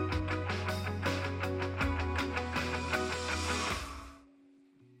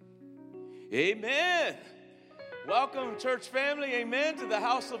Amen. Welcome, church family, amen, to the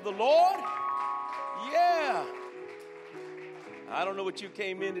house of the Lord. Yeah. I don't know what you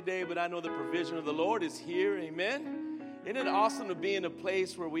came in today, but I know the provision of the Lord is here, amen. Isn't it awesome to be in a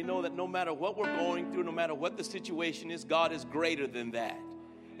place where we know that no matter what we're going through, no matter what the situation is, God is greater than that.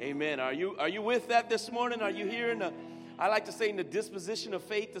 Amen. Are you with that this morning? Are you here I like to say in the disposition of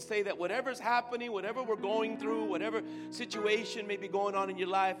faith to say that whatever's happening, whatever we're going through, whatever situation may be going on in your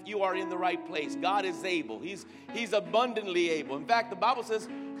life, you are in the right place. God is able. He's abundantly able. In fact, the Bible says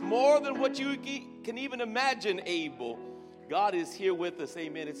more than what you can even imagine able. God is here with us.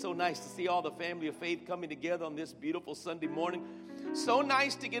 Amen. It's so nice to see all the family of faith coming together on this beautiful Sunday morning. So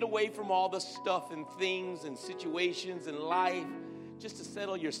nice to get away from all the stuff and things and situations in life, just to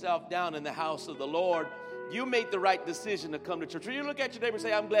settle yourself down in the house of the Lord. You made the right decision to come to church. Will you look at your neighbor and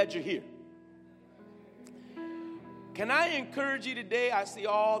say, I'm glad you're here. Can I encourage you today? I see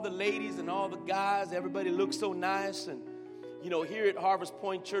all the ladies and all the guys. Everybody looks so nice. And, here at Harvest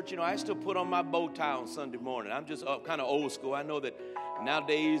Point Church, I still put on my bow tie on Sunday morning. I'm just kind of old school. I know that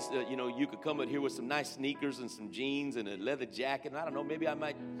nowadays, you could come in here with some nice sneakers and some jeans and a leather jacket. And I don't know, maybe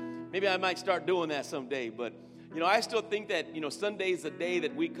I might start doing that someday. But I still think that, Sunday is the day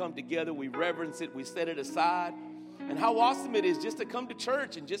that we come together, we reverence it, we set it aside. And how awesome it is just to come to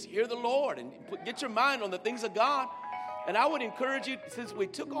church and just hear the Lord and get your mind on the things of God. And I would encourage you, since we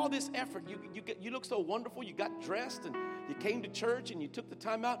took all this effort, you look so wonderful, you got dressed and you came to church and you took the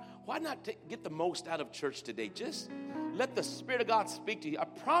time out. Why not get the most out of church today? Just let the Spirit of God speak to you. I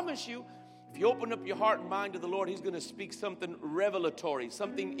promise you, if you open up your heart and mind to the Lord, He's going to speak something revelatory,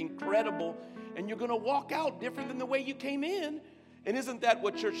 something incredible, and you're going to walk out different than the way you came in. And isn't that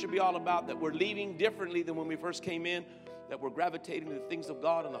what church should be all about, that we're leaving differently than when we first came in, that we're gravitating to the things of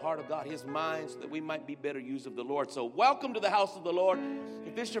God and the heart of God, His mind, so that we might be better use of the Lord. So welcome to the house of the Lord.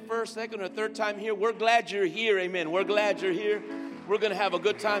 If this is your first, second, or third time here, we're glad you're here, amen. We're glad you're here. We're going to have a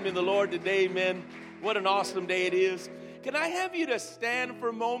good time in the Lord today, amen. What an awesome day it is. Can I have you to stand for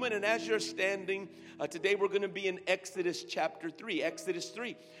a moment? And as you're standing, today we're going to be in Exodus chapter 3. Exodus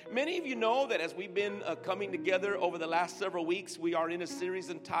 3. Many of you know that as we've been coming together over the last several weeks, we are in a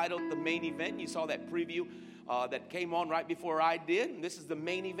series entitled The Main Event. You saw that preview that came on right before I did. And this is the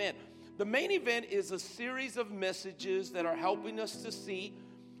main event. The main event is a series of messages that are helping us to see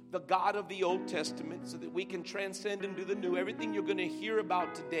the God of the Old Testament so that we can transcend into the new. Everything you're going to hear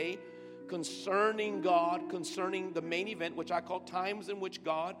about today concerning God, concerning the main event, which I call times in which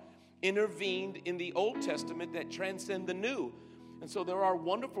God intervened in the Old Testament that transcend the new. And so there are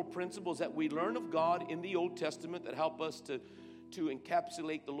wonderful principles that we learn of God in the Old Testament that help us to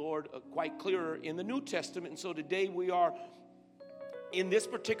encapsulate the Lord quite clearer in the New Testament. And so today we are in this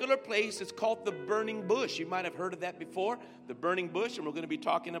particular place. It's called the burning bush. You might have heard of that before, the burning bush, and we're going to be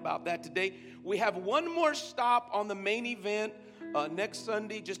talking about that today. We have one more stop on the main event. Next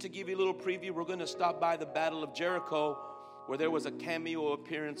Sunday, just to give you a little preview, we're going to stop by the Battle of Jericho, where there was a cameo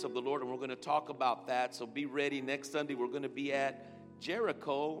appearance of the Lord, and we're going to talk about that. So be ready. Next Sunday, we're going to be at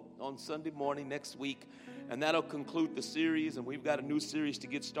Jericho on Sunday morning next week, and that'll conclude the series, and we've got a new series to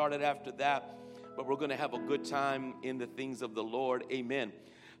get started after that, but we're going to have a good time in the things of the Lord. Amen.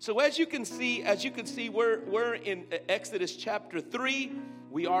 So as you can see, we're in Exodus chapter 3.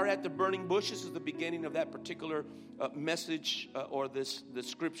 We are at the burning bush. This is the beginning of that particular message, the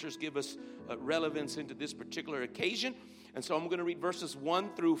scriptures give us relevance into this particular occasion. And so I'm going to read verses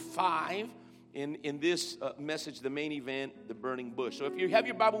 1 through 5 in this message, the main event, the burning bush. So if you have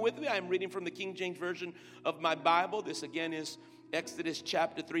your Bible with me, I'm reading from the King James Version of my Bible. This again is Exodus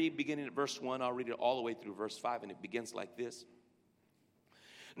chapter 3, beginning at verse 1. I'll read it all the way through verse 5, and it begins like this.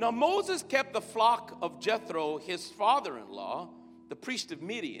 Now Moses kept the flock of Jethro, his father-in-law, the priest of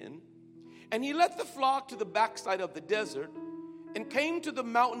Midian, and he led the flock to the backside of the desert and came to the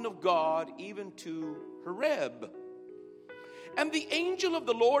mountain of God, even to Horeb. And the angel of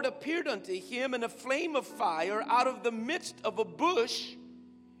the Lord appeared unto him in a flame of fire out of the midst of a bush.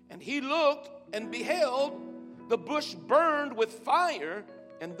 And he looked and beheld, the bush burned with fire,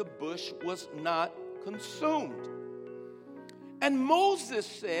 and the bush was not consumed. And Moses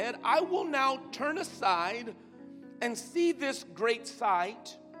said, I will now turn aside and see this great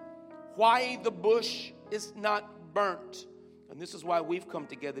sight, why the bush is not burnt. And this is why we've come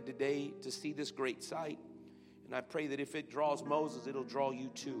together today, to see this great sight. And I pray that if it draws Moses, it'll draw you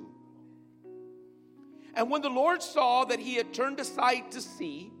too. And when the Lord saw that he had turned aside to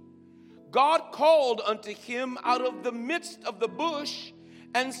see, God called unto him out of the midst of the bush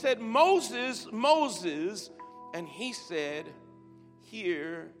and said, Moses, Moses. And he said,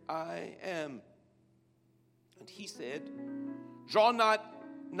 Here I am. And he said, Draw not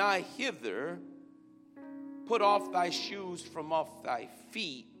nigh hither, put off thy shoes from off thy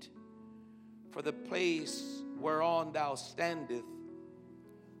feet, for the place whereon thou standest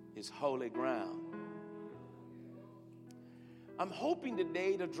is holy ground. I'm hoping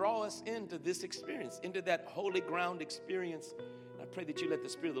today to draw us into this experience, into that holy ground experience. I pray that you let the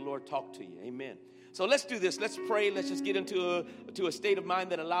Spirit of the Lord talk to you. Amen. So let's do this. Let's pray. Let's just get into a state of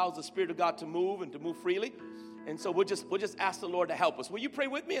mind that allows the Spirit of God to move and to move freely. And so we'll just ask the Lord to help us. Will you pray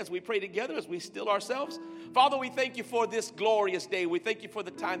with me as we pray together, as we still ourselves? Father, we thank you for this glorious day. We thank you for the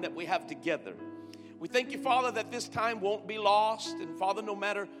time that we have together. We thank you, Father, that this time won't be lost. And Father, no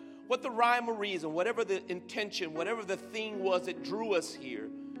matter what the rhyme or reason, whatever the intention, whatever the thing was that drew us here,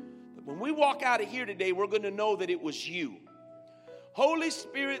 that when we walk out of here today, we're going to know that it was you. Holy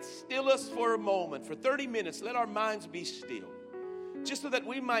Spirit, still us for a moment, for 30 minutes. Let our minds be still, just so that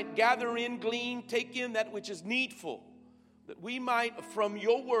we might gather in, glean, take in that which is needful, that we might, from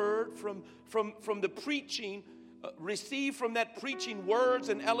your word, from the preaching, receive from that preaching words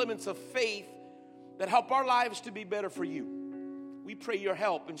and elements of faith that help our lives to be better for you. We pray your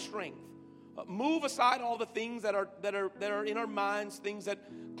help and strength. Move aside all the things that are in our minds, things that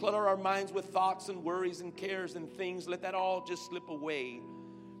clutter our minds with thoughts and worries and cares and things. Let that all just slip away,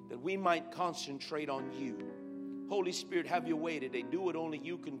 that we might concentrate on you. Holy Spirit, have your way today. Do what only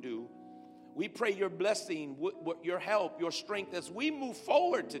you can do. We pray your blessing, your help, your strength as we move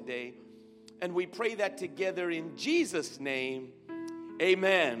forward today. And we pray that together in Jesus' name.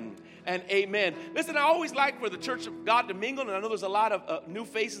 Amen and amen. Listen, I always like for the church of God to mingle, and I know there's a lot of new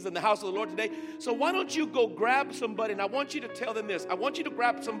faces in the house of the Lord today. So why don't you go grab somebody, and I want you to tell them this. I want you to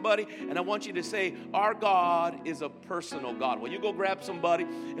grab somebody, and I want you to say, our God is a personal God. Well, you go grab somebody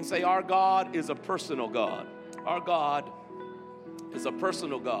and say, our God is a personal God. Our God is a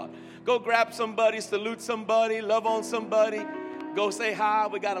personal God. Go grab somebody, salute somebody, love on somebody. Go say hi.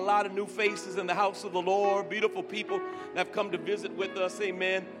 We got a lot of new faces in the house of the Lord, beautiful people that have come to visit with us.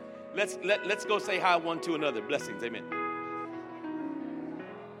 Amen. Let's go say hi one to another. Blessings. Amen.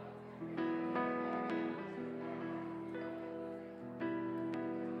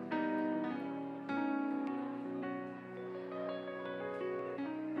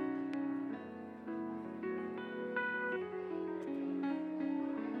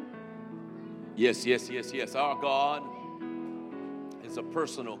 Yes. Our God is a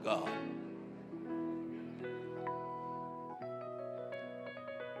personal God.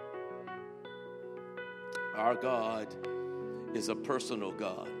 Our God is a personal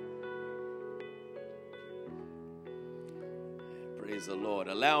God. Praise the Lord.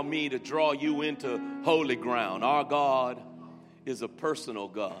 Allow me to draw you into holy ground. Our God is a personal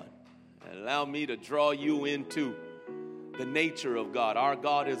God. Allow me to draw you into the nature of God. Our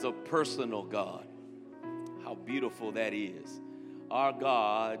God is a personal God. How beautiful that is. Our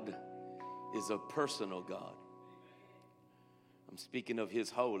God is a personal God. I'm speaking of his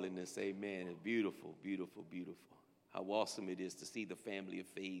holiness. Amen. It's beautiful, beautiful, beautiful. How awesome it is to see the family of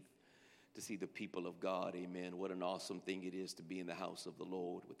faith, to see the people of God. Amen. What an awesome thing it is to be in the house of the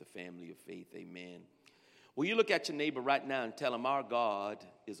Lord with the family of faith. Amen. Will you look at your neighbor right now and tell him our God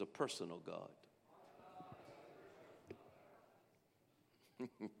is a personal God.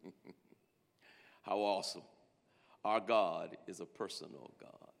 How awesome. Our God is a personal God.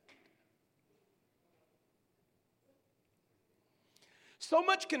 So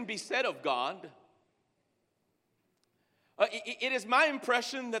much can be said of God. It is my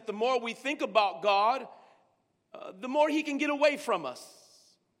impression that the more we think about God, the more he can get away from us.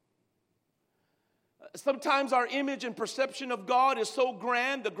 Sometimes our image and perception of God is so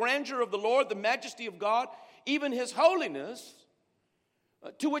grand, the grandeur of the Lord, the majesty of God, even his holiness,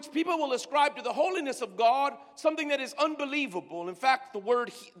 to which people will ascribe to the holiness of God something that is unbelievable. In fact, the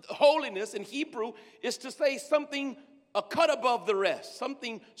word holiness in Hebrew is to say something a cut above the rest,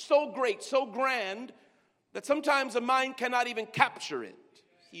 something so great, so grand, that sometimes the mind cannot even capture it.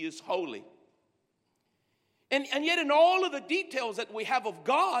 He is holy. And yet in all of the details that we have of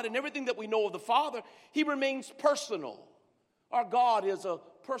God and everything that we know of the Father, he remains personal. Our God is a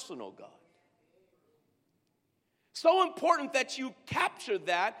personal God. So important that you capture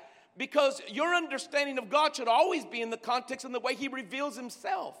that, because your understanding of God should always be in the context and the way he reveals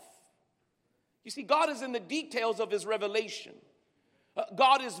himself. You see, God is in the details of his revelation.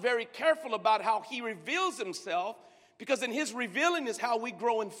 God is very careful about how he reveals himself, because in his revealing is how we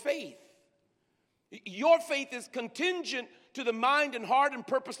grow in faith. Your faith is contingent to the mind and heart and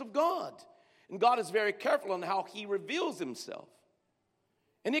purpose of God. And God is very careful on how he reveals himself.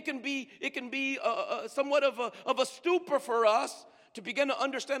 And it can be somewhat of a stupor for us, to begin to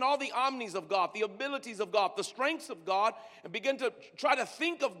understand all the omnis of God, the abilities of God, the strengths of God, and begin to try to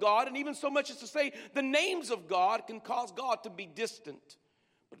think of God, and even so much as to say the names of God can cause God to be distant.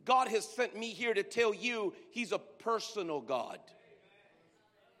 But God has sent me here to tell you he's a personal God.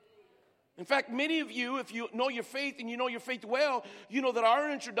 In fact, many of you, if you know your faith and you know your faith well, you know that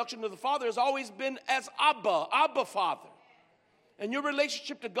our introduction to the Father has always been as Abba Father. And your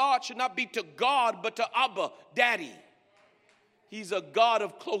relationship to God should not be to God, but to Abba, Daddy. He's a God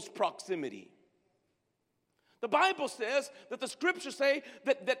of close proximity. The Bible says that the scriptures say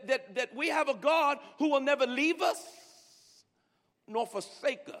that we have a God who will never leave us nor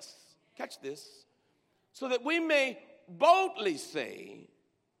forsake us. Catch this. So that we may boldly say,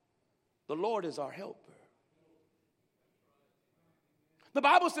 the Lord is our helper. The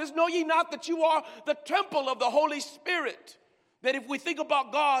Bible says, know ye not that you are the temple of the Holy Spirit? That if we think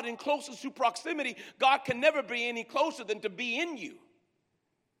about God in closest to proximity, God can never be any closer than to be in you.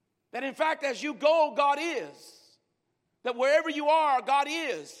 That in fact, as you go, God is. That wherever you are, God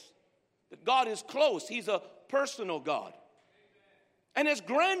is. That God is close. He's a personal God. And as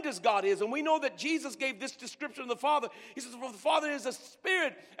grand as God is, and we know that Jesus gave this description of the Father. He says, for the Father is a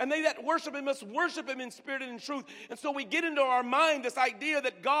spirit, and they that worship him must worship him in spirit and in truth. And so we get into our mind this idea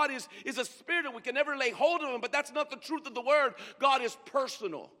that God is a spirit and we can never lay hold of him, but that's not the truth of the word. God is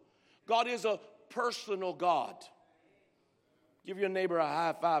personal. God is a personal God. Give your neighbor a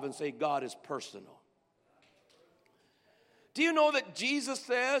high five and say, God is personal. Do you know that Jesus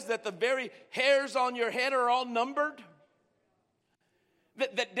says that the very hairs on your head are all numbered?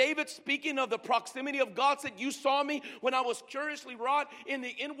 That David, speaking of the proximity of God, said, you saw me when I was curiously wrought in the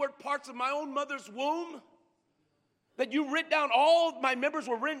inward parts of my own mother's womb. That you writ down, all my members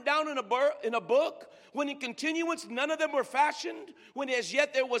were written down in a book, when in continuance none of them were fashioned, when as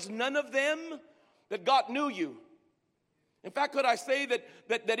yet there was none of them, that God knew you. In fact, could I say that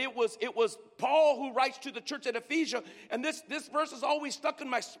it was Paul who writes to the church at Ephesus, and this verse is always stuck in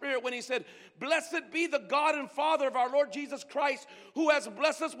my spirit when he said, blessed be the God and Father of our Lord Jesus Christ, who has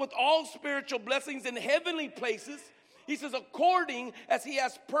blessed us with all spiritual blessings in heavenly places. He says, according as he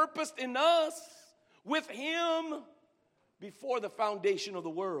has purposed in us with him before the foundation of the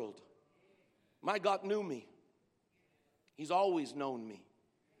world. My God knew me. He's always known me.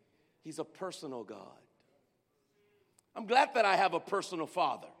 He's a personal God. I'm glad that I have a personal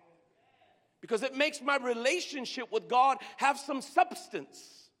Father, because it makes my relationship with God have some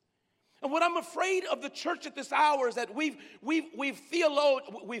substance. And what I'm afraid of the church at this hour is that we've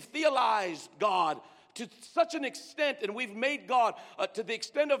theolized God to such an extent, and we've made God to the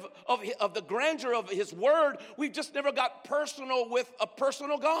extent of the grandeur of his word, we've just never got personal with a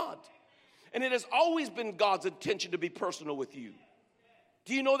personal God. And it has always been God's intention to be personal with you.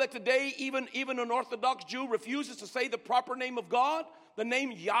 Do you know that today even an Orthodox Jew refuses to say the proper name of God, the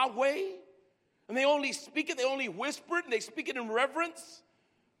name Yahweh? And they only speak it, they only whisper it, and they speak it in reverence.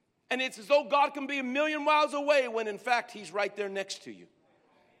 And it's as though God can be a million miles away when in fact he's right there next to you.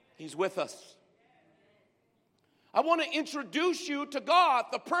 He's with us. I want to introduce you to God,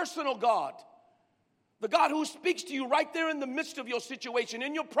 the personal God. The God who speaks to you right there in the midst of your situation,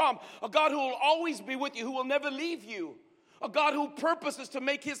 in your problem. A God who will always be with you, who will never leave you. A God who purposes to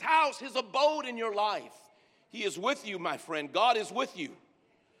make his house, his abode in your life. He is with you, my friend. God is with you.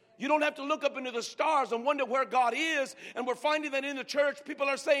 You don't have to look up into the stars and wonder where God is. And we're finding that in the church, people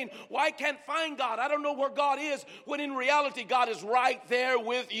are saying, well, I can't find God. I don't know where God is. When in reality, God is right there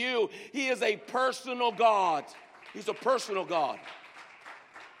with you. He is a personal God. He's a personal God.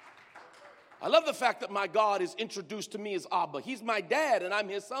 I love the fact that my God is introduced to me as Abba. He's my dad and I'm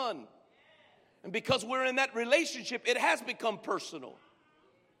his son. And because we're in that relationship, it has become personal.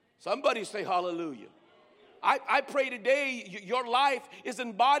 Somebody say hallelujah. I pray today your life is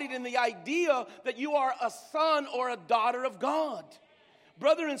embodied in the idea that you are a son or a daughter of God.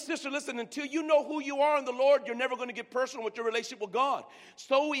 Brother and sister, listen, until you know who you are in the Lord, you're never going to get personal with your relationship with God.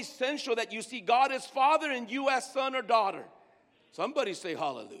 So essential that you see God as Father and you as son or daughter. Somebody say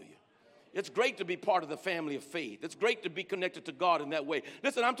hallelujah. It's great to be part of the family of faith. It's great to be connected to God in that way.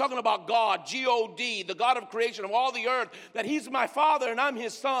 Listen, I'm talking about God, G-O-D, the God of creation of all the earth, that he's my Father and I'm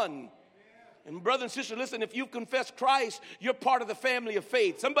his son. And brother and sister, listen, if you've confessed Christ, you're part of the family of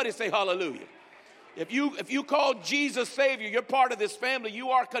faith. Somebody say hallelujah. If you call Jesus Savior, you're part of this family.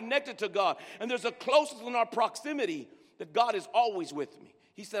 You are connected to God. And there's a closeness in our proximity that God is always with me.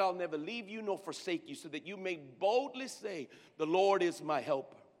 He said, I'll never leave you nor forsake you, so that you may boldly say, the Lord is my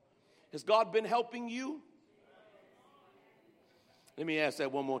helper. Has God been helping you? Let me ask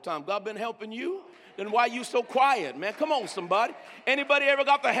that one more time. God been helping you? Then why are you so quiet, man? Come on, somebody. Anybody ever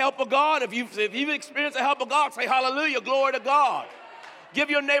got the help of God? If you've experienced the help of God, say hallelujah, glory to God. Give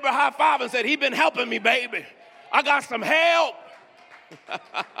your neighbor a high five and say, he's been helping me, baby. I got some help.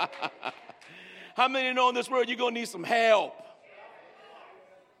 How many know in this world you're going to need some help?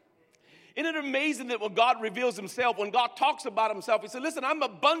 Isn't it amazing that when God reveals himself, when God talks about himself, he said, listen, I'm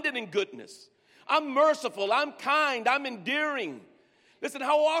abundant in goodness. I'm merciful. I'm kind. I'm endearing. Listen,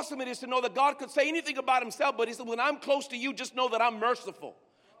 how awesome it is to know that God could say anything about himself, but he said, when I'm close to you, just know that I'm merciful,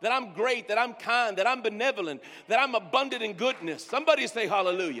 that I'm great, that I'm kind, that I'm benevolent, that I'm abundant in goodness. Somebody say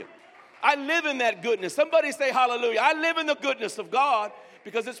hallelujah. I live in that goodness. Somebody say hallelujah. I live in the goodness of God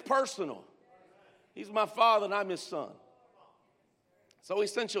because it's personal. He's my father and I'm his son. So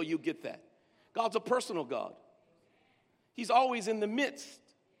essential you get that. God's a personal God. He's always in the midst.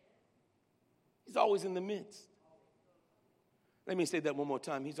 He's always in the midst. Let me say that one more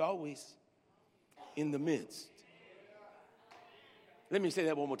time. He's always in the midst. Let me say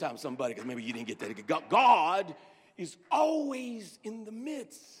that one more time, somebody, because maybe you didn't get that. God is always in the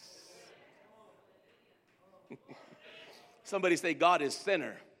midst. Somebody say God is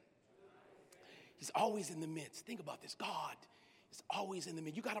center. He's always in the midst. Think about this. God is always in the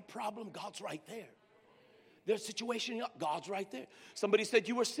midst. You got a problem, God's right there. There's a situation, God's right there. Somebody said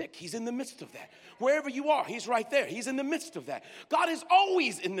you were sick. He's in the midst of that. Wherever you are, he's right there. He's in the midst of that. God is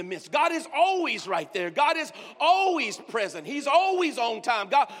always in the midst. God is always right there. God is always present. He's always on time.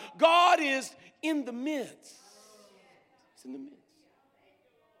 God is in the midst. He's in the midst.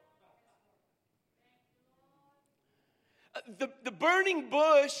 The burning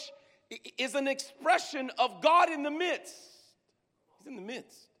bush is an expression of God in the midst. He's in the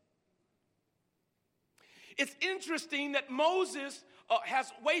midst. It's interesting that Moses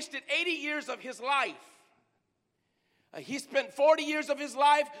has wasted 80 years of his life. He spent 40 years of his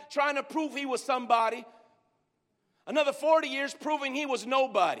life trying to prove he was somebody. Another 40 years proving he was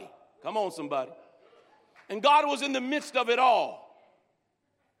nobody. Come on, somebody. And God was in the midst of it all.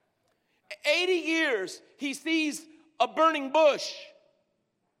 80 years he sees a burning bush.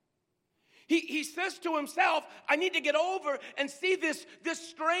 He says to himself, I need to get over and see this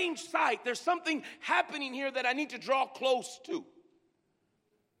strange sight. There's something happening here that I need to draw close to.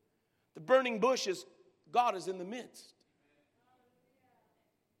 The burning bush is, God is in the midst.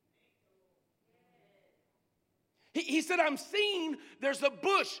 He said, I'm seeing there's a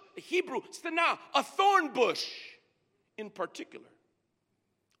bush, a Hebrew, sanah, a thorn bush in particular,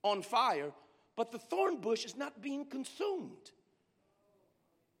 on fire, but the thorn bush is not being consumed.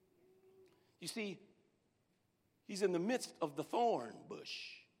 You see, he's in the midst of the thorn bush.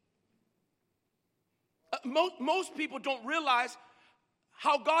 Most people don't realize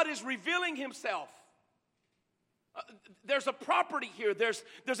how God is revealing himself. There's a property here. There's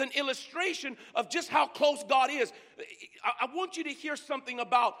an illustration of just how close God is. I want you to hear something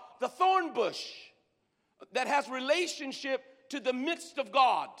about the thorn bush that has relationship to the midst of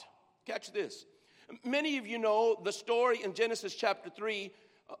God. Catch this. Many of you know the story in Genesis chapter 3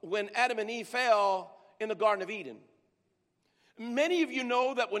 when Adam and Eve fell in the Garden of Eden. Many of you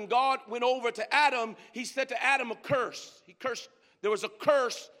know that when God went over to Adam, he said to Adam a curse. He cursed. There was a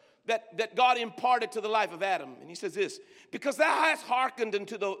curse that God imparted to the life of Adam. And he says this, because thou hast hearkened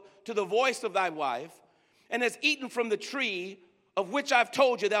unto the voice of thy wife, and hast eaten from the tree of which I've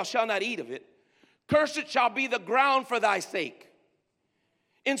told you thou shalt not eat of it, cursed shall be the ground for thy sake.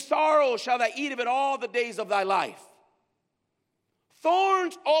 In sorrow shalt thou eat of it all the days of thy life.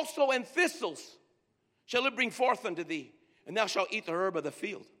 Thorns also and thistles shall it bring forth unto thee, and thou shalt eat the herb of the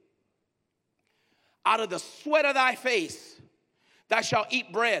field. Out of the sweat of thy face thou shalt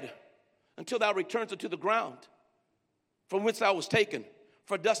eat bread until thou returnest unto the ground from whence thou was taken.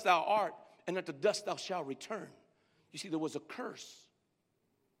 For dust thou art, and unto dust thou shalt return. You see, there was a curse.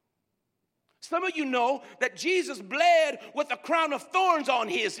 Some of you know that Jesus bled with a crown of thorns on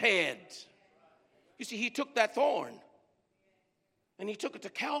his head. You see, he took that thorn and he took it to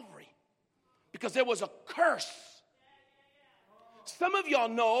Calvary because there was a curse. Some of y'all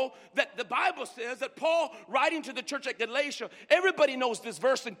know that the Bible says that Paul, writing to the church at Galatia, everybody knows this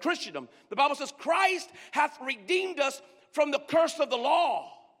verse in Christendom. The Bible says, Christ hath redeemed us from the curse of the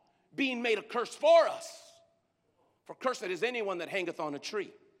law, being made a curse for us. For cursed is anyone that hangeth on a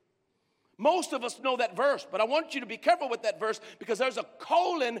tree. Most of us know that verse, but I want you to be careful with that verse because there's a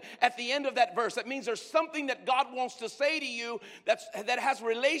colon at the end of that verse. That means there's something that God wants to say to you that has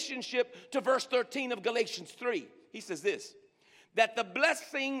relationship to verse 13 of Galatians 3. He says this, that the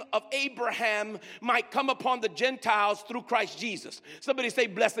blessing of Abraham might come upon the Gentiles through Christ Jesus. Somebody say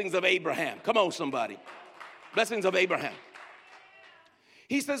blessings of Abraham. Come on, somebody. Blessings of Abraham.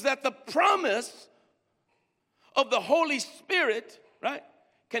 He says that the promise of the Holy Spirit, right,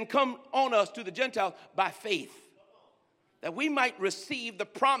 can come on us to the Gentiles by faith. that we might receive the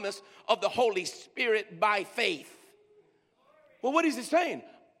promise of the Holy Spirit by faith. Well, what is he saying?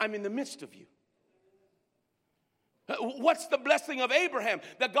 I'm in the midst of you. What's the blessing of Abraham?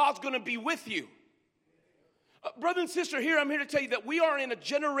 That God's going to be with you. Brother and sister, I'm here to tell you that we are in a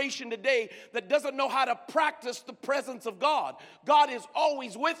generation today that doesn't know how to practice the presence of God. God is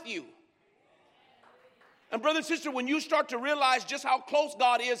always with you. And brother and sister, when you start to realize just how close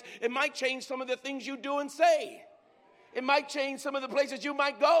God is, it might change some of the things you do and say. It might change some of the places you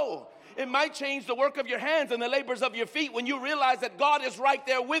might go. It might change the work of your hands and the labors of your feet when you realize that God is right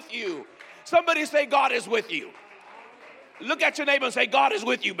there with you. Somebody say, God is with you. Look at your neighbor and say, God is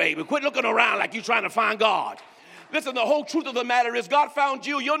with you, baby. Quit looking around like you're trying to find God. Listen, the whole truth of the matter is God found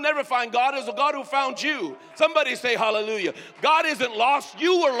you. You'll never find God. It's a God who found you. Somebody say hallelujah. God isn't lost.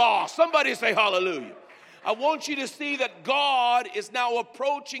 You were lost. Somebody say hallelujah. I want you to see that God is now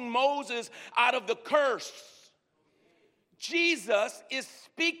approaching Moses out of the curse. Jesus is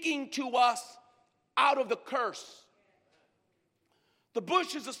speaking to us out of the curse. The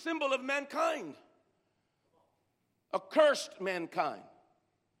bush is a symbol of mankind. A cursed mankind.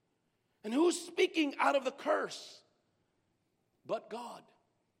 And who's speaking out of the curse but God?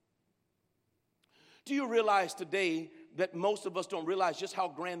 Do you realize today that most of us don't realize just how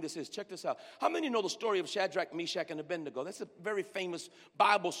grand this is? Check this out. How many know the story of Shadrach, Meshach, and Abednego? That's a very famous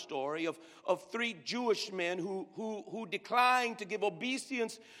Bible story of three Jewish men who declined to give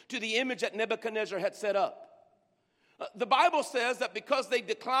obeisance to the image that Nebuchadnezzar had set up. The Bible says that because they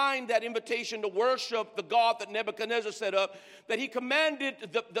declined that invitation to worship the God that Nebuchadnezzar set up, that he commanded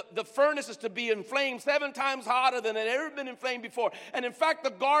the furnaces to be inflamed 7 times hotter than it had ever been inflamed before. And in fact, the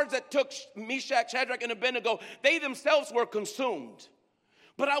guards that took Meshach, Shadrach, and Abednego, they themselves were consumed.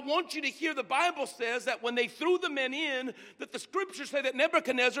 But I want you to hear the Bible says that when they threw the men in, that the scriptures say that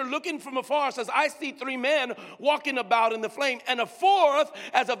Nebuchadnezzar, looking from afar, says, I see 3 men walking about in the flame, and a 4th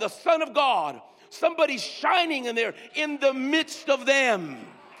as of the Son of God. Somebody's shining in there in the midst of them.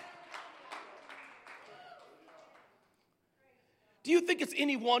 Do you think it's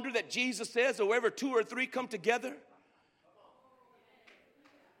any wonder that Jesus says, wherever 2 or 3 come together,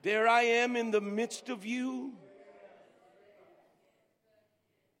 there I am in the midst of you?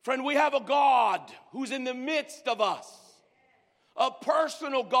 Friend, we have a God who's in the midst of us. A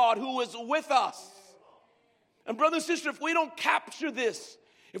personal God who is with us. And brother and sister, if we don't capture this,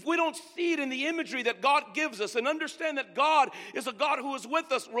 if we don't see it in the imagery that God gives us and understand that God is a God who is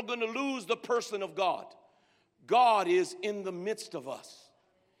with us, we're going to lose the person of God. God is in the midst of us.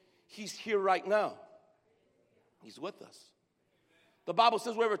 He's here right now. He's with us. The Bible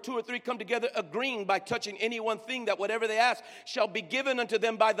says wherever 2 or 3 come together agreeing by touching any one thing, that whatever they ask shall be given unto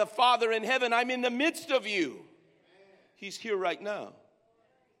them by the Father in heaven. I'm in the midst of you. He's here right now.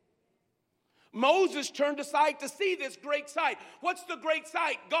 Moses turned aside to see this great sight. What's the great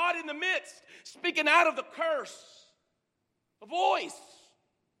sight? God in the midst, speaking out of the curse. A voice.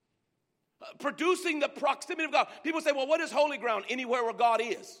 Producing the proximity of God. People say, well, what is holy ground? Anywhere where God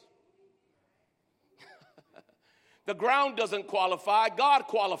is. The ground doesn't qualify. God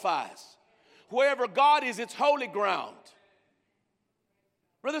qualifies. Wherever God is, it's holy ground.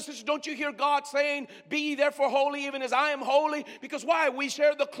 Brothers and sisters, don't you hear God saying, be ye therefore holy even as I am holy? Because why? We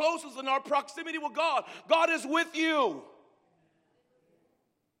share the closest in our proximity with God. God is with you.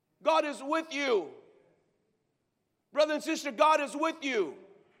 God is with you. Brother and sister, God is with you.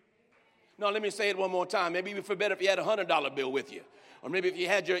 Now, let me say it one more time. Maybe you'd feel better if you had a $100 bill with you. Or maybe if you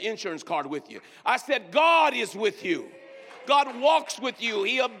had your insurance card with you. I said, God is with you. God walks with you.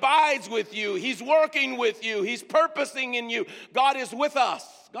 He abides with you. He's working with you. He's purposing in you. God is with us.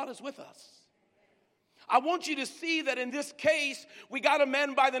 God is with us. I want you to see that in this case, we got a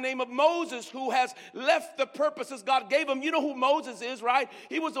man by the name of Moses who has left the purposes God gave him. You know who Moses is, right?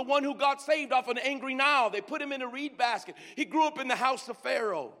 He was the one who got saved off an angry Nile. They put him in a reed basket. He grew up in the house of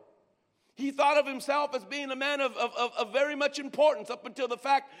Pharaoh. He thought of himself as being a man of very much importance up until the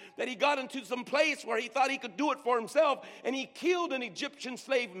fact that he got into some place where he thought he could do it for himself, and he killed an Egyptian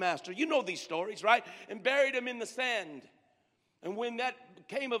slave master. You know these stories, right? And buried him in the sand. And when that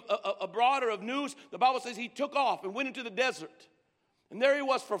came a broader of news, the Bible says he took off and went into the desert. And there he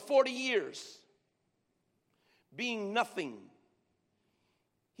was for 40 years, being nothing.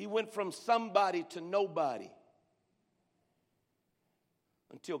 He went from somebody to nobody.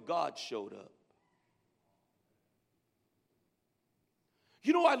 Until God showed up.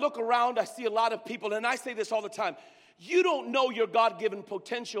 You know, I look around, I see a lot of people, and I say this all the time. You don't know your God-given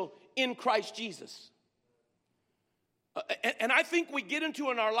potential in Christ Jesus. And I think we get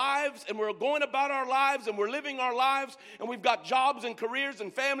into in our lives and we're going about our lives and we're living our lives and we've got jobs and careers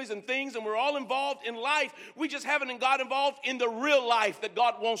and families and things and we're all involved in life. We just haven't got involved in the real life that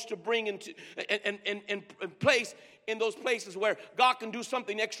God wants to bring into and place in those places where God can do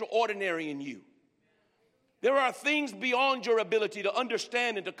something extraordinary in you. There are things beyond your ability to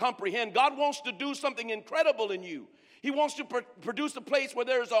understand and to comprehend. God wants to do something incredible in you. He wants to produce a place where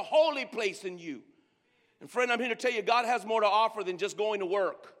there is a holy place in you. And friend, I'm here to tell you, God has more to offer than just going to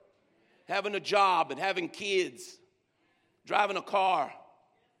work, having a job and having kids, driving a car,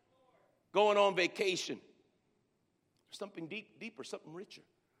 going on vacation. Something deeper, something richer.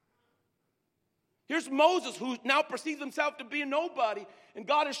 Here's Moses, who now perceives himself to be a nobody, and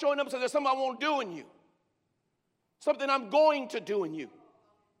God is showing up and says, there's something I won't do in you. Something I'm going to do in you.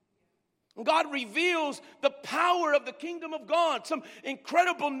 And God reveals the power of the kingdom of God, some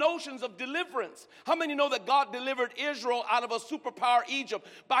incredible notions of deliverance. How many know that God delivered Israel out of a superpower Egypt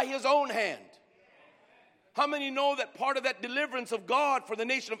by his own hand? How many know that part of that deliverance of God for the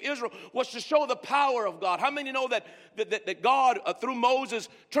nation of Israel was to show the power of God? How many know that God, through Moses,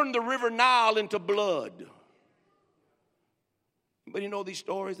 turned the river Nile into blood? Anybody know these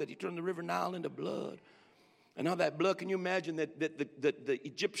stories that he turned the river Nile into blood? And how that blood, can you imagine that the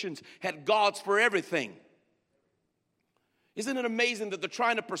Egyptians had gods for everything? Isn't it amazing that they're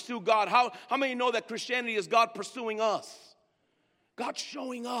trying to pursue God? How many know that Christianity is God pursuing us? God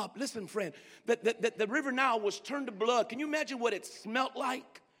showing up. Listen, friend, that the river Nile was turned to blood. Can you imagine what it smelled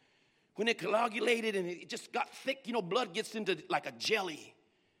like when it coagulated and it just got thick? You know, blood gets into like a jelly.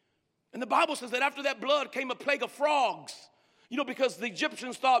 And the Bible says that after that blood came a plague of frogs. You know, because the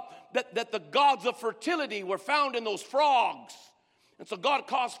Egyptians thought that the gods of fertility were found in those frogs. And so God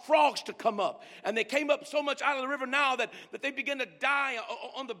caused frogs to come up. And they came up so much out of the river Nile that they began to die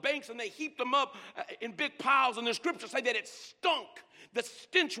on the banks, and they heaped them up in big piles. And the scriptures say that it stunk. The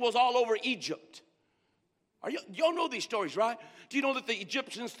stench was all over Egypt. Y'all know these stories, right? Do you know that the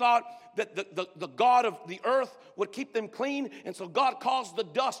Egyptians thought that the God of the earth would keep them clean? And so God caused the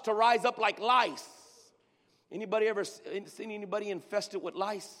dust to rise up like lice. Anybody ever seen anybody infested with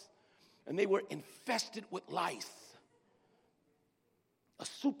lice? And they were infested with lice. A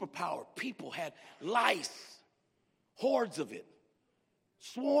superpower. People had lice. Hordes of it.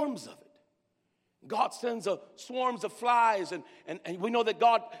 Swarms of it. God sends swarms of flies, and we know that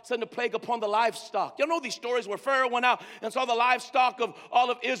God sent a plague upon the livestock. You know these stories where Pharaoh went out and saw the livestock of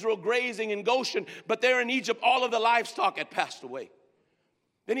all of Israel grazing in Goshen, but there in Egypt, all of the livestock had passed away.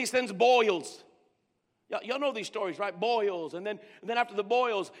 Then he sends boils. Y'all know these stories, right? Boils, and then after the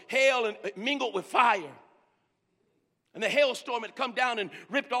boils, hail and mingled with fire. And the hailstorm had come down and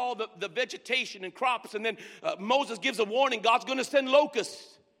ripped all the vegetation and crops, and then Moses gives a warning, God's going to send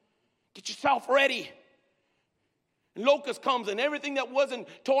locusts. Get yourself ready. And locust comes, and everything that wasn't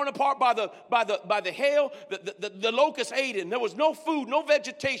torn apart by the hail, the locust ate it. And there was no food, no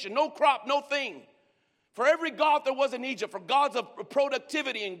vegetation, no crop, no thing. For every god there was in Egypt, for gods of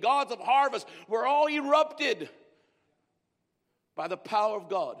productivity and gods of harvest, were all erupted by the power of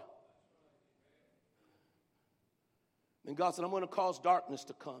God. And God said, I'm going to cause darkness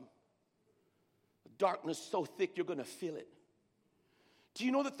to come. Darkness so thick you're going to feel it. Do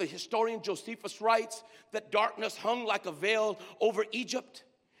you know that the historian Josephus writes that darkness hung like a veil over Egypt?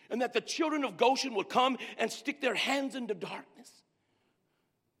 And that the children of Goshen would come and stick their hands into darkness?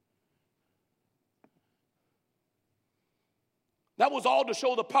 That was all to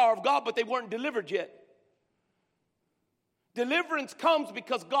show the power of God, but they weren't delivered yet. Deliverance comes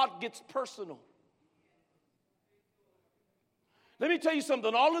because God gets personal. Let me tell you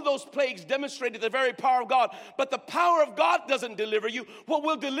something. All of those plagues demonstrated the very power of God, but the power of God doesn't deliver you. What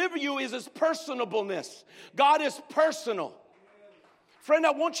will deliver you is his personableness. God is personal. Friend,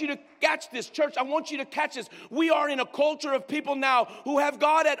 I want you to catch this. Church, I want you to catch this. We are in a culture of people now who have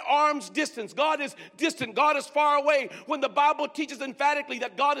God at arm's distance. God is distant. God is far away. When the Bible teaches emphatically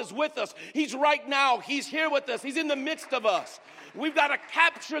that God is with us, he's right now. He's here with us. He's in the midst of us. We've got to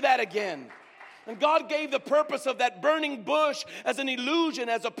capture that again. And God gave the purpose of that burning bush as an illusion,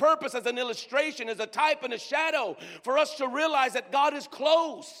 as a purpose, as an illustration, as a type and a shadow for us to realize that God is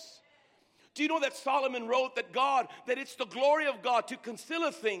close. Do you know that Solomon wrote that it's the glory of God to conceal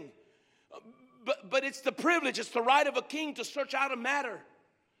a thing, but it's the privilege, it's the right of a king to search out a matter.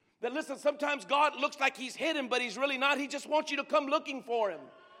 That listen, sometimes God looks like he's hidden, but he's really not. He just wants you to come looking for him.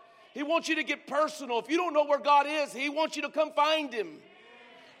 He wants you to get personal. If you don't know where God is, he wants you to come find him.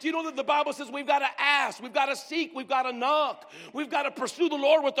 Do you know that the Bible says we've got to ask, we've got to seek, we've got to knock, we've got to pursue the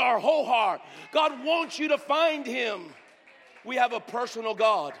Lord with our whole heart. God wants you to find him. We have a personal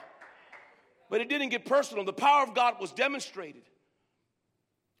God. But it didn't get personal. The power of God was demonstrated,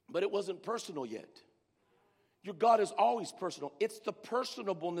 but it wasn't personal yet. Your God is always personal. It's the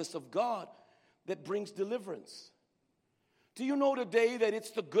personableness of God that brings deliverance. Do you know today that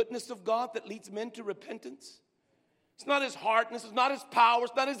it's the goodness of God that leads men to repentance? It's not his hardness, it's not his power,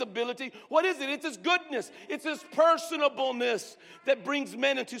 it's not his ability. What is it? It's his goodness. It's his personableness that brings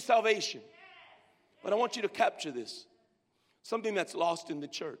men into salvation. But I want you to capture this, something that's lost in the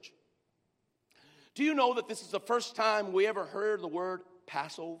church. Do you know that this is the first time we ever heard the word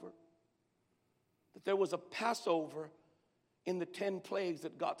Passover? That there was a Passover in the 10 plagues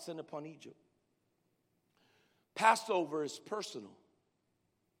that God sent upon Egypt. Passover is personal.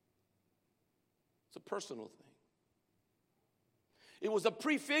 It's a personal thing. It was a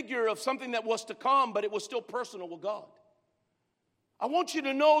prefigure of something that was to come, but it was still personal with God. I want you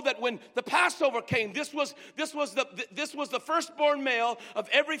to know that when the Passover came, this was the firstborn male of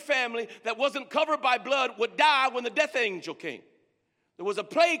every family that wasn't covered by blood would die when the death angel came. There was a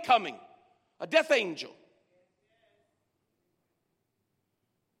plague coming, a death angel.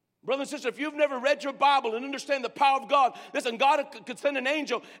 Brother and sister, if you've never read your Bible and understand the power of God, listen, God could send an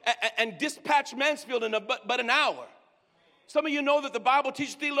angel and dispatch Mansfield in but an hour. Some of you know that the Bible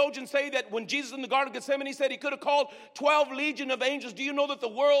teaches, theologians say that when Jesus in the Garden of Gethsemane said he could have called 12 legions of angels. Do you know that the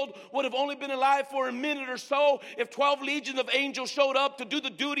world would have only been alive for a minute or so if 12 legions of angels showed up to do the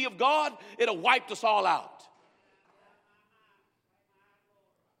duty of God? It would have wiped us all out.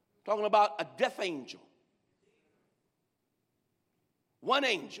 Talking about a death angel. One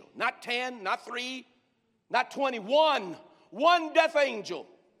angel, not 10, not 3, not 21. One death angel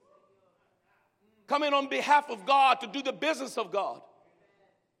coming on behalf of God to do the business of God.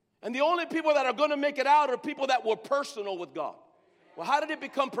 And the only people that are going to make it out are people that were personal with God. Well, how did it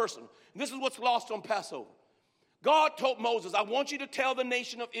become personal? And this is what's lost on Passover. God told Moses, I want you to tell the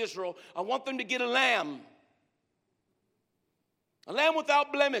nation of Israel, I want them to get a lamb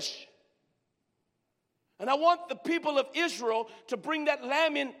without blemish. And I want the people of Israel to bring that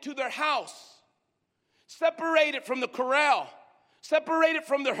lamb into their house. Separate it from the corral. Separate it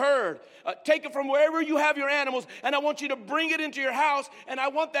from the herd. Take it from wherever you have your animals, and I want you to bring it into your house, and I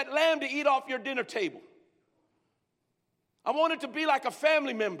want that lamb to eat off your dinner table. I want it to be like a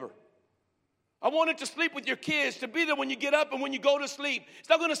family member. I want it to sleep with your kids, to be there when you get up and when you go to sleep. It's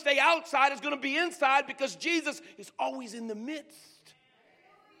not going to stay outside. It's going to be inside because Jesus is always in the midst.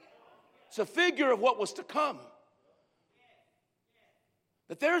 It's a figure of what was to come.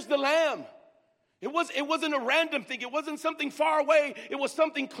 That there's the lamb. It wasn't a random thing. It wasn't something far away. It was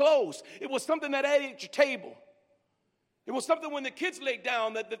something close. It was something that ate at your table. It was something when the kids laid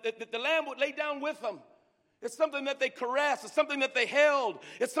down, that the lamb would lay down with them. It's something that they caressed. It's something that they held.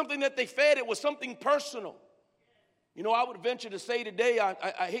 It's something that they fed. It was something personal. You know, I would venture to say today,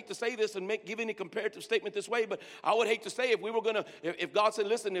 I hate to say this and give any comparative statement this way, but I would hate to say if God said,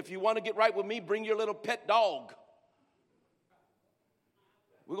 listen, if you want to get right with me, bring your little pet dog.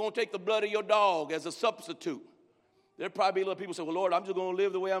 We're going to take the blood of your dog as a substitute. There'll probably be little people say, well, Lord, I'm just going to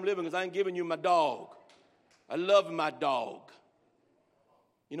live the way I'm living because I ain't giving you my dog. I love my dog.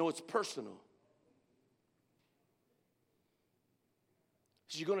 You know, it's personal.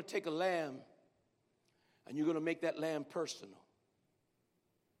 So you're going to take a lamb and you're going to make that lamb personal.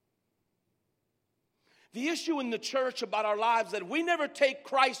 The issue in the church about our lives is that we never take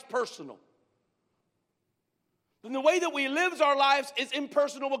Christ personal. Then the way that we live our lives is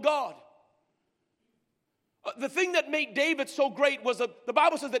impersonal with God. The thing that made David so great was the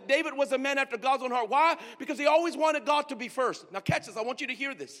Bible says that David was a man after God's own heart. Why? Because he always wanted God to be first. Now catch this. I want you to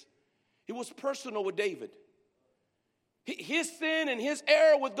hear this. It was personal with David. His sin and his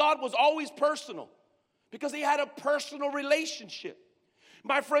error with God was always personal because he had a personal relationship.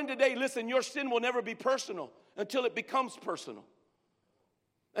 My friend today, listen, your sin will never be personal until it becomes personal.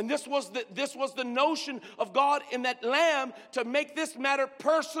 And this was the notion of God in that lamb to make this matter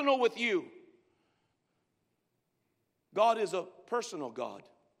personal with you. God is a personal God.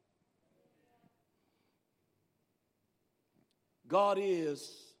 God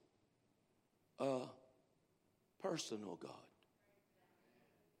is a personal God.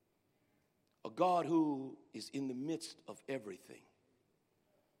 A God who is in the midst of everything.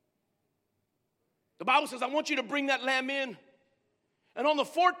 The Bible says, I want you to bring that lamb in. And on the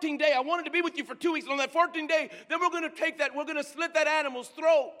 14th day, I wanted to be with you for 2 weeks. And on that 14th day, then we're going to slit that animal's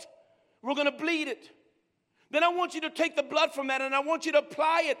throat. We're going to bleed it. Then I want you to take the blood from that and I want you to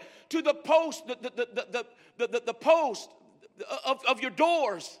apply it to the post, the post of your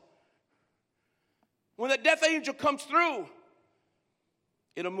doors. When the death angel comes through,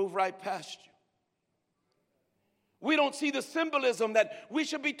 it'll move right past you. We don't see the symbolism that we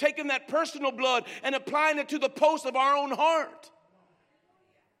should be taking that personal blood and applying it to the post of our own heart.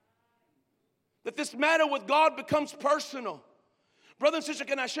 That this matter with God becomes personal. Brother and sister,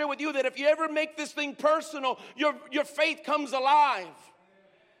 can I share with you that if you ever make this thing personal, your faith comes alive.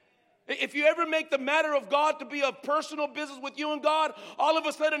 If you ever make the matter of God to be a personal business with you and God, all of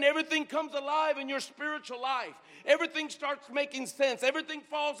a sudden everything comes alive in your spiritual life. Everything starts making sense. Everything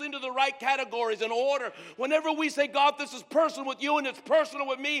falls into the right categories and order. Whenever we say, God, this is personal with you and it's personal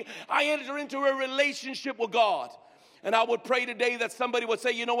with me, I enter into a relationship with God. And I would pray today that somebody would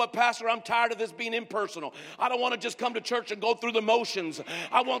say, you know what, Pastor, I'm tired of this being impersonal. I don't want to just come to church and go through the motions.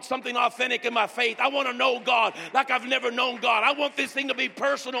 I want something authentic in my faith. I want to know God like I've never known God. I want this thing to be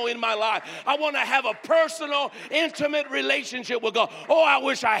personal in my life. I want to have a personal, intimate relationship with God. Oh, I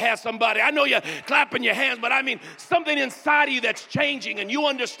wish I had somebody. I know you're clapping your hands, but I mean something inside of you that's changing, and you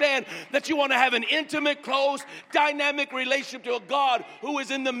understand that you want to have an intimate, close, dynamic relationship to a God who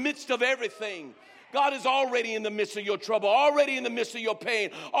is in the midst of everything. God is already in the midst of your trouble, already in the midst of your pain,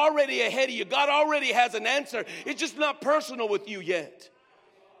 already ahead of you. God already has an answer. It's just not personal with you yet.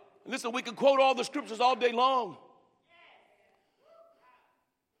 Listen, we can quote all the scriptures all day long.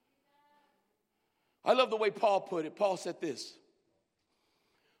 I love the way Paul put it. Paul said this: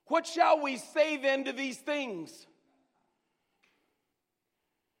 what shall we say then to these things?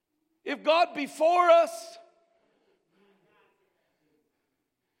 If God be for us,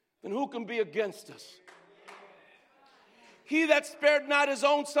 then who can be against us? He that spared not his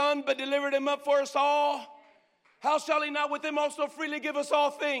own son, but delivered him up for us all, how shall he not with him also freely give us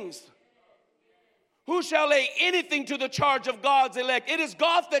all things? Who shall lay anything to the charge of God's elect? It is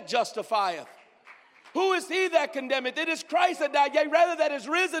God that justifieth. Who is he that condemneth? It is Christ that died, yea, rather that is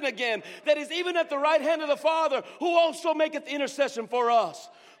risen again, that is even at the right hand of the Father, who also maketh intercession for us.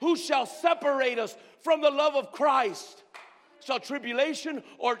 Who shall separate us from the love of Christ? Shall tribulation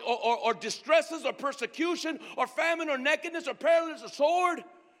or distresses or persecution or famine or nakedness or perilous or sword?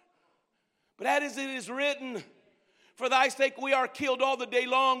 But as it is written, for thy sake we are killed all the day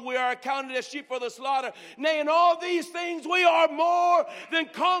long. We are accounted as sheep for the slaughter. Nay, in all these things we are more than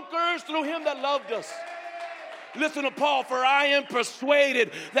conquerors through him that loved us. Listen to Paul, for I am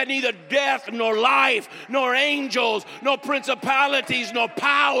persuaded that neither death, nor life, nor angels, nor principalities, nor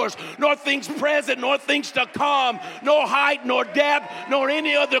powers, nor things present, nor things to come, nor height, nor depth, nor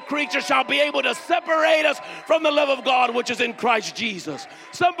any other creature shall be able to separate us from the love of God which is in Christ Jesus.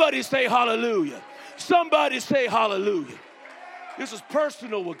 Somebody say hallelujah. Somebody say hallelujah. This is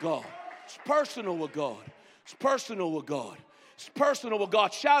personal with God. It's personal with God. It's personal with God. It's personal with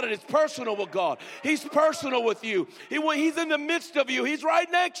God. Shout it. It's personal with God. He's personal with you. He's in the midst of you. He's right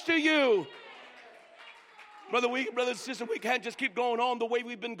next to you. Brothers and sisters, we can't just keep going on the way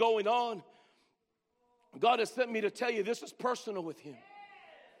we've been going on. God has sent me to tell you this is personal with him.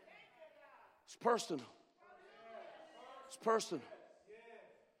 It's personal. It's personal.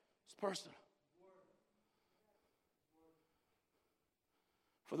 It's personal.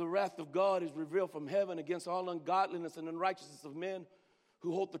 For the wrath of God is revealed from heaven against all ungodliness and unrighteousness of men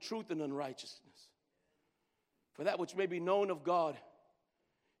who hold the truth in unrighteousness. For that which may be known of God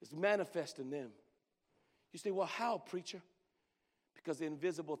is manifest in them. You say, well, how, preacher? Because the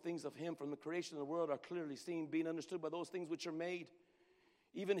invisible things of him from the creation of the world are clearly seen, being understood by those things which are made,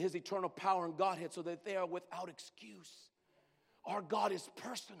 even his eternal power and Godhead, so that they are without excuse. Our God is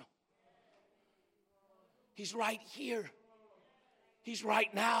personal. He's right here. He's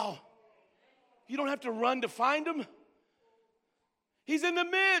right now. You don't have to run to find him. He's in the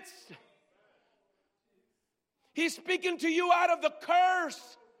midst. He's speaking to you out of the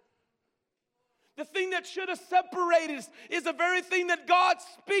curse. The thing that should have separated us is the very thing that God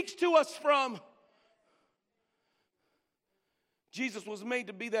speaks to us from. Jesus was made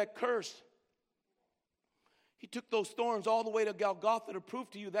to be that curse. He took those thorns all the way to Golgotha to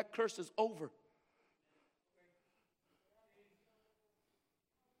prove to you that curse is over.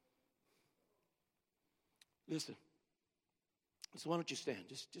 Listen, why don't you stand?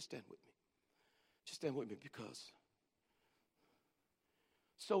 Just stand with me. Just stand with me, because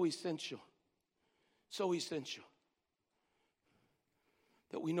so essential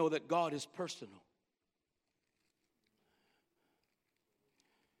that we know that God is personal.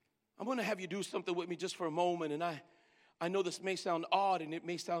 I'm going to have you do something with me just for a moment, and I know this may sound odd and it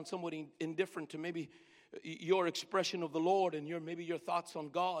may sound somewhat indifferent to maybe your expression of the Lord and maybe your thoughts on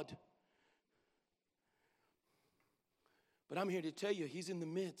God. But I'm here to tell you, he's in the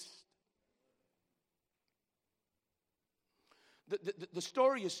midst. The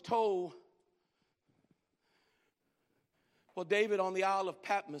story is told while David on the Isle of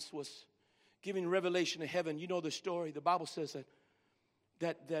Patmos was giving revelation of heaven. You know the story. The Bible says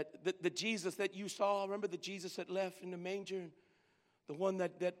that the Jesus that you saw, remember the Jesus that left in the manger, the one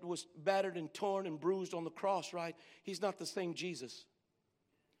that was battered and torn and bruised on the cross, right? He's not the same Jesus.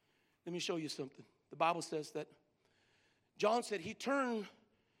 Let me show you something. The Bible says that John said he turned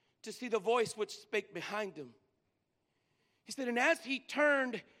to see the voice which spake behind him. He said, and as he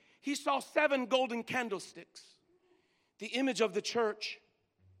turned, he saw 7 golden candlesticks, the image of the church.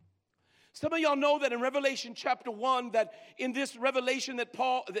 Some of y'all know that in Revelation chapter 1, that in this revelation that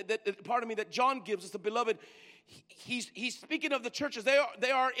John gives us, the beloved, he's speaking of the churches.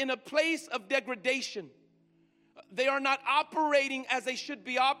 They are in a place of degradation. They are not operating as they should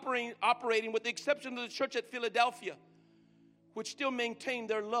be operating, with the exception of the church at Philadelphia, which still maintained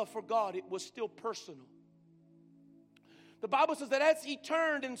their love for God. It was still personal. The Bible says that as he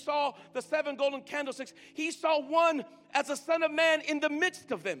turned and saw the 7 golden candlesticks, he saw one as a son of man in the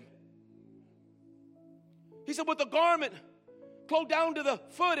midst of them. He said, with a garment clothed down to the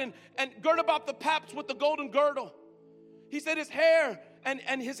foot and girt about the paps with the golden girdle. He said his hair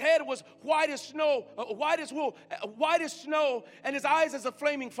and his head was white as snow, white as wool, white as snow, and his eyes as a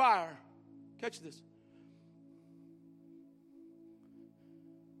flaming fire. Catch this.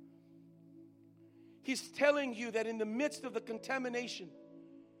 He's telling you that in the midst of the contamination,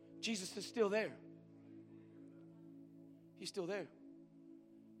 Jesus is still there. He's still there.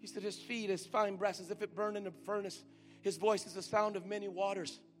 He said his feet as fine brass, as if it burned in a furnace. His voice is the sound of many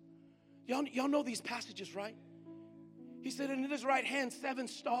waters. Y'all know these passages, right? He said, and in his right hand 7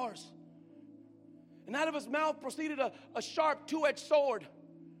 stars. And out of his mouth proceeded a sharp 2-edged sword.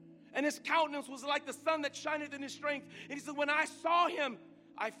 And his countenance was like the sun that shineth in his strength. And he said, when I saw him,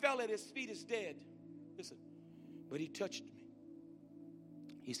 I fell at his feet as dead. Listen, but he touched me.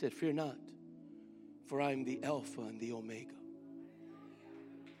 He said, fear not, for I am the Alpha and the Omega.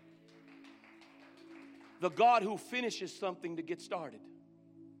 The God who finishes something to get started.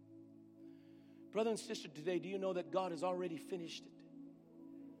 Brother and sister, today, do you know that God has already finished it?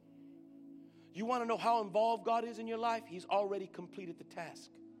 You want to know how involved God is in your life? He's already completed the task.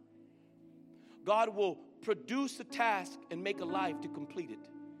 God will produce a task and make a life to complete it.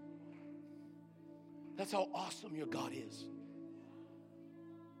 That's how awesome your God is.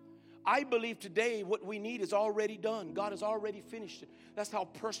 I believe today what we need is already done. God has already finished it. That's how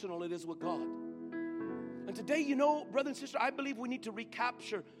personal it is with God. And today, you know, brother and sister, I believe we need to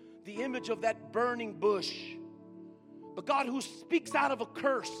recapture the image of that burning bush. The God who speaks out of a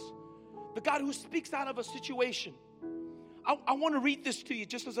curse. The God who speaks out of a situation. I want to read this to you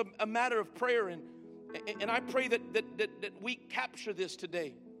just as a matter of prayer. And I pray that we capture this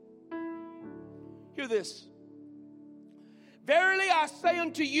today. Hear this. Verily I say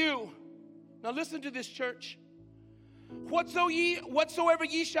unto you. Now listen to this, church. Whatsoever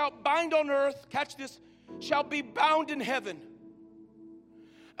ye shall bind on earth, catch this, shall be bound in heaven.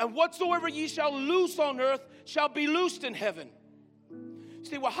 And whatsoever ye shall loose on earth shall be loosed in heaven. You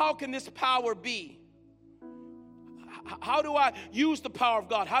say, well, how can this power be? How do I use the power of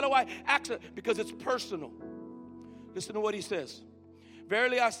God? How do I access it? Because it's personal. Listen to what he says.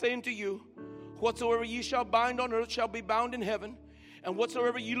 Verily I say unto you, whatsoever ye shall bind on earth shall be bound in heaven. And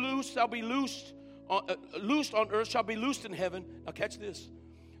whatsoever ye loose shall be loosed on earth shall be loosed in heaven. Now catch this.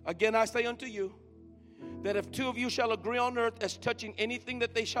 Again I say unto you, that if 2 of you shall agree on earth as touching anything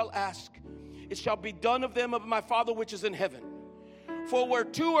that they shall ask, it shall be done of them of my Father which is in heaven. For where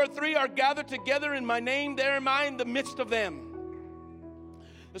 2 or 3 are gathered together in my name, there am I in the midst of them.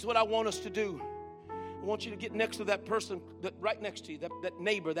 This is what I want us to do. I want you to get next to that person, right next to you, that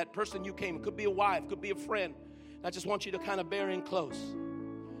neighbor, that person you came. It could be a wife, could be a friend. I just want you to kind of bear in close.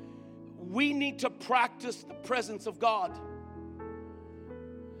 We need to practice the presence of God.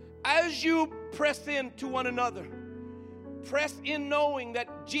 As you press in to one another, press in knowing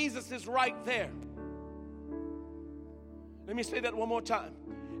that Jesus is right there. Let me say that one more time.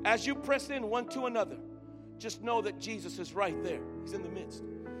 As you press in one to another, just know that Jesus is right there. He's in the midst.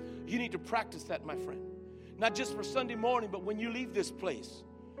 You need to practice that, my friend. Not just for Sunday morning, but when you leave this place,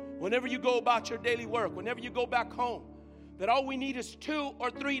 whenever you go about your daily work, whenever you go back home, that all we need is 2 or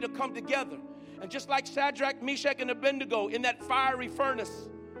 3 to come together. And just like Shadrach, Meshach, and Abednego in that fiery furnace,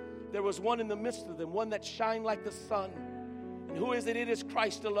 there was one in the midst of them, one that shined like the sun. And who is it? It is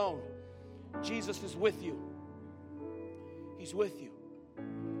Christ alone. Jesus is with you. He's with you.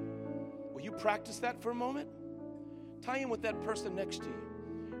 Will you practice that for a moment? Tie in with that person next to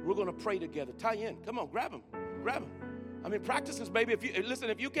you. We're going to pray together. Tie in. Come on, grab him. Grab him. I mean, practice this, baby.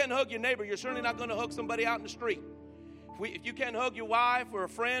 If you can't hug your neighbor, you're certainly not going to hug somebody out in the street. If you can't hug your wife or a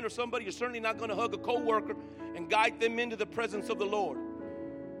friend or somebody, you're certainly not going to hug a co-worker and guide them into the presence of the Lord.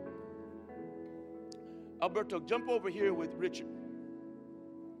 Alberto, jump over here with Richard.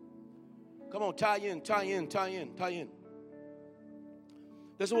 Come on, tie in.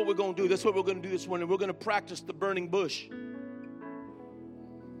 That's what we're going to do. That's what we're going to do this morning. We're going to practice the burning bush.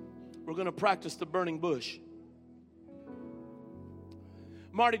 We're going to practice the burning bush.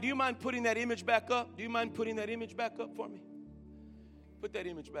 Marty, do you mind putting that image back up? Do you mind putting that image back up for me? Put that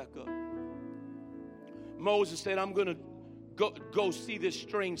image back up. Moses said, I'm going to go see this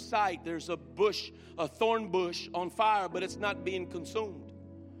strange sight. There's a bush, a thorn bush on fire, but it's not being consumed.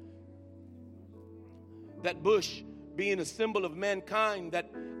 That bush being a symbol of mankind,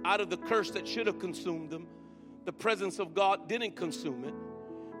 that out of the curse that should have consumed them, the presence of God didn't consume it,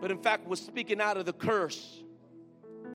 but in fact was speaking out of the curse